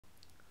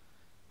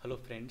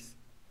Hello friends,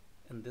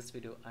 in this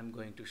video I'm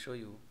going to show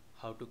you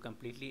how to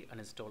completely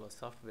uninstall a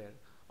software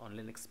on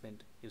Linux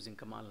Mint using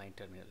command line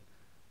terminal.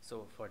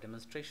 So for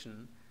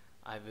demonstration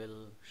I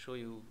will show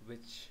you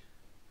which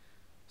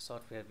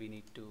software we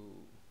need to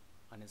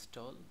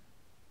uninstall.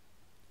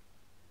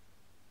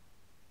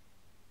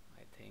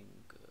 I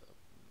think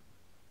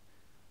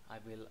I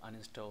will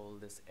uninstall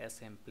this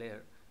SM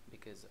player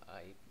because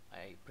I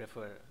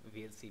prefer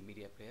VLC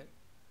media player.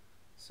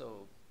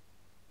 So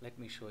let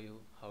me show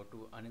you how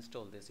to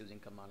uninstall this using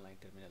command line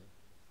terminal.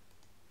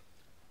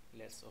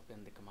 Let's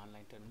open the command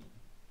line terminal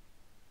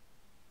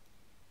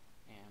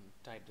and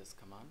type this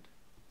command: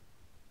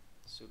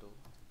 sudo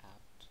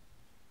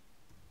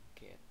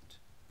apt-get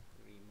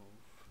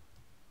remove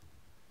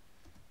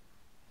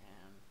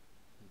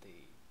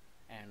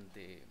and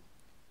the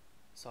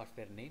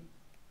software name.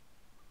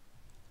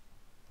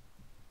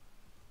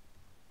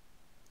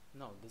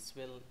 Now this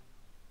will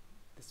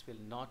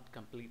not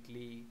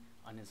completely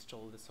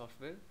uninstall the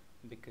software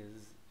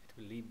because it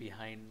will leave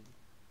behind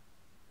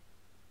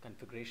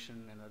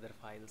configuration and other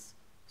files.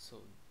 So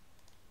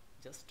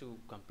just to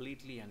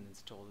completely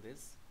uninstall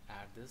this,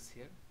 add this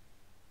here.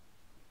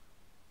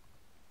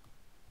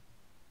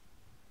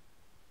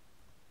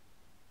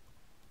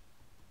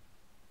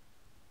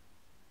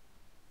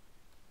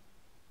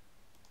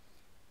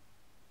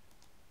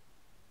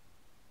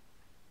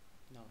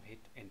 Now hit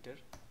enter.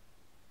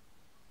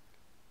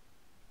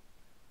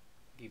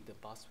 Give the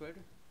password.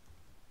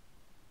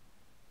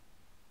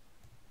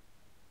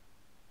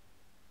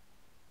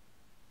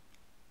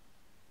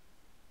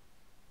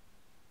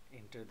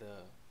 Enter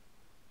the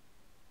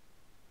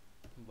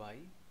Y.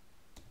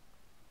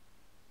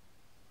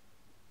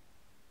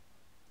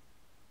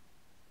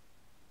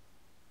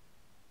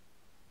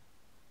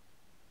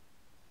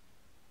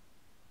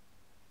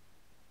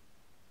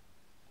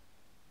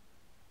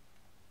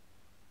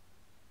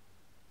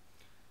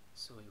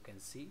 So you can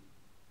see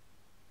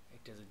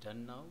it is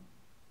done now.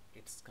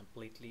 It's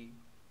completely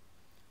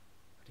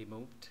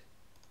removed.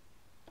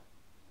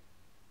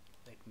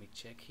 Let me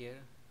check here.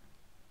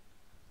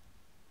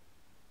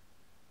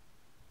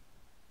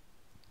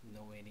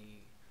 No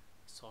any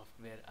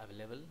software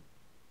available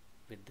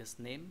with this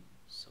name,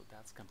 so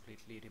that's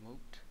completely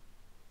removed.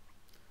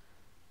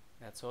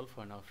 That's all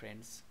for now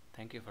friends.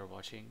 Thank you for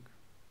watching.